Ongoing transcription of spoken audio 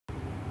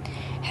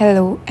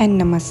Hello and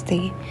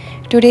Namaste.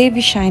 Today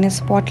we shine a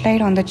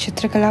spotlight on the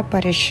Chitrakala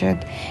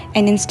Parishad,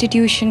 an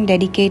institution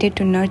dedicated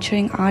to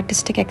nurturing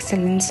artistic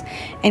excellence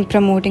and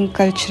promoting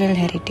cultural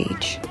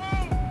heritage.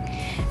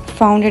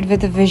 Founded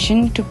with a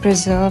vision to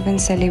preserve and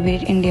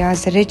celebrate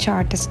India's rich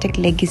artistic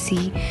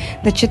legacy,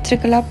 the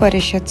Chitrakala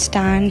Parishad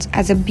stands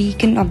as a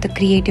beacon of the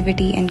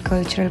creativity and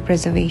cultural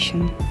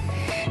preservation.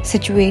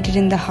 Situated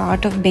in the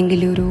heart of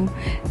Bengaluru,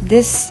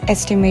 this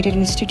estimated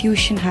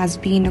institution has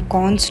been a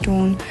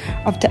cornerstone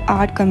of the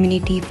art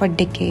community for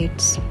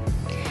decades.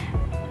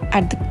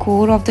 At the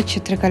core of the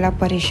Chitrakala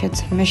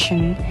Parishad's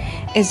mission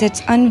is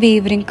its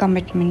unwavering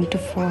commitment to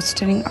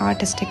fostering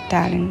artistic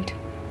talent.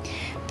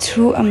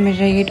 Through a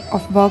myriad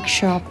of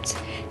workshops,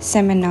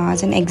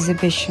 seminars, and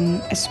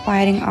exhibitions,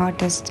 aspiring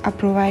artists are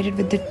provided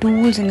with the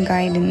tools and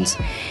guidance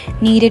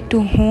needed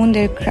to hone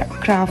their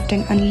craft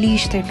and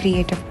unleash their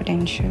creative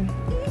potential.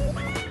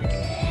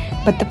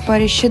 But the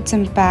Parishad's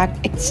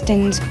impact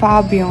extends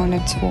far beyond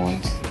its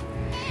walls.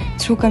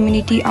 Through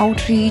community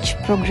outreach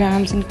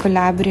programs and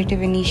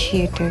collaborative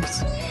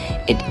initiatives,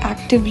 it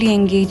actively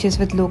engages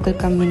with local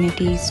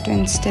communities to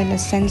instill a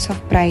sense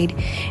of pride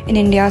in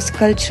India's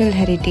cultural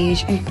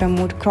heritage and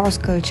promote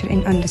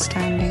cross-cultural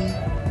understanding.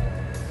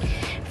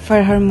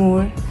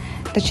 Furthermore,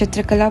 the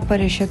Chitrakala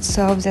Parishad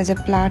serves as a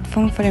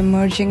platform for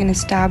emerging and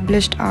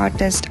established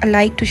artists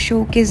alike to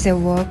showcase their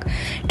work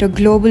to a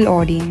global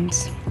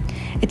audience.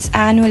 Its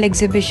annual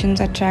exhibitions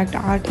attract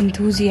art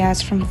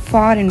enthusiasts from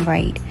far and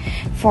wide,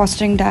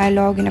 fostering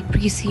dialogue and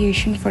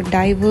appreciation for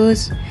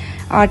diverse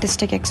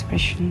artistic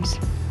expressions.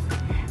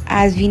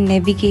 As we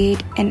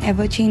navigate an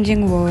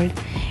ever-changing world,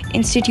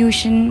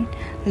 institutions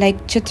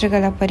like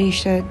Chitrakala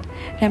Parishad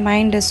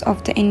remind us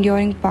of the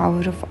enduring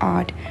power of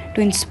art to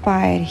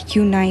inspire,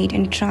 unite,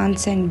 and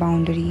transcend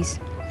boundaries.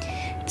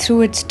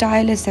 Through its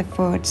tireless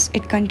efforts,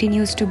 it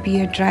continues to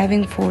be a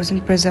driving force in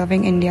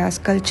preserving India's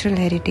cultural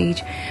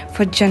heritage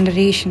for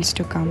generations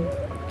to come.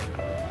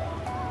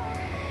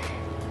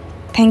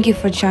 Thank you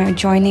for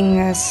joining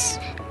us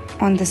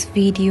on this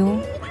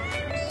video.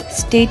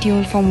 Stay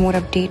tuned for more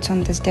updates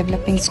on this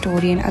developing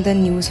story and other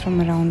news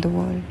from around the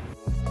world.